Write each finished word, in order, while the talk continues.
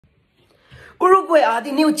Uruguay are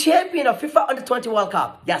the new champion of FIFA Under-20 World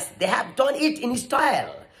Cup. Yes, they have done it in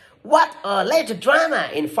style. What a late drama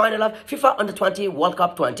in final of FIFA Under-20 World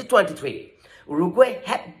Cup 2023. Uruguay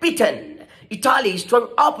had beaten Italy's strong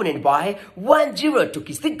opponent by 1-0 to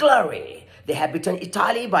kiss the glory. They have beaten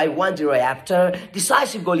Italy by 1-0 after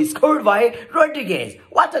decisive goal is scored by Rodriguez.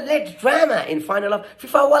 What a late drama in final of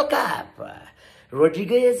FIFA World Cup.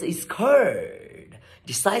 Rodriguez scored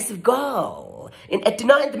decisive goal in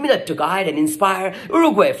 89th minute to guide and inspire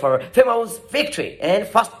Uruguay for famous victory and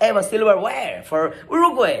first ever silverware for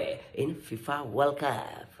Uruguay in FIFA World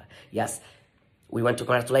Cup. Yes, we want to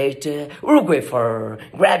congratulate Uruguay for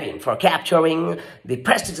capturing the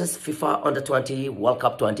prestigious FIFA Under-20 World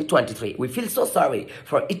Cup 2023. We feel so sorry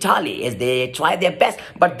for Italy as they tried their best,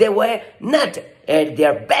 but they were not at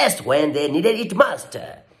their best when they needed it most.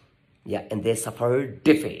 Yeah, and they suffered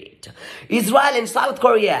defeat. Israel and South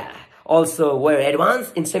Korea also were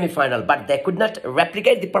advanced in semi-final, but they could not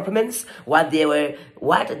replicate the performance what they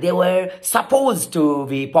were supposed to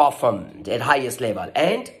be performed at highest level,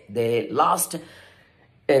 and they lost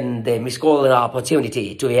and they missed golden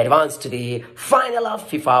opportunity to advance to the final of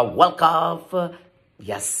FIFA World Cup.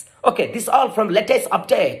 Yes. Okay, this is all from latest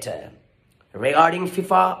update regarding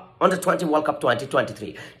FIFA Under-20 World Cup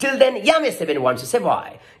 2023. Till then, Yame7 wants to say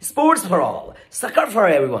bye. Sports for all, soccer for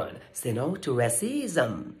everyone. Say no to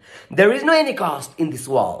racism. There is no any caste in this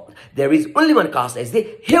world. There is only one caste as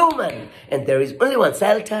the human, and there is only one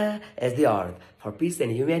shelter as the earth. For peace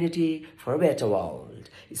and humanity, for a better world.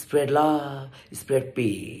 Spread love, spread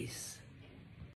peace.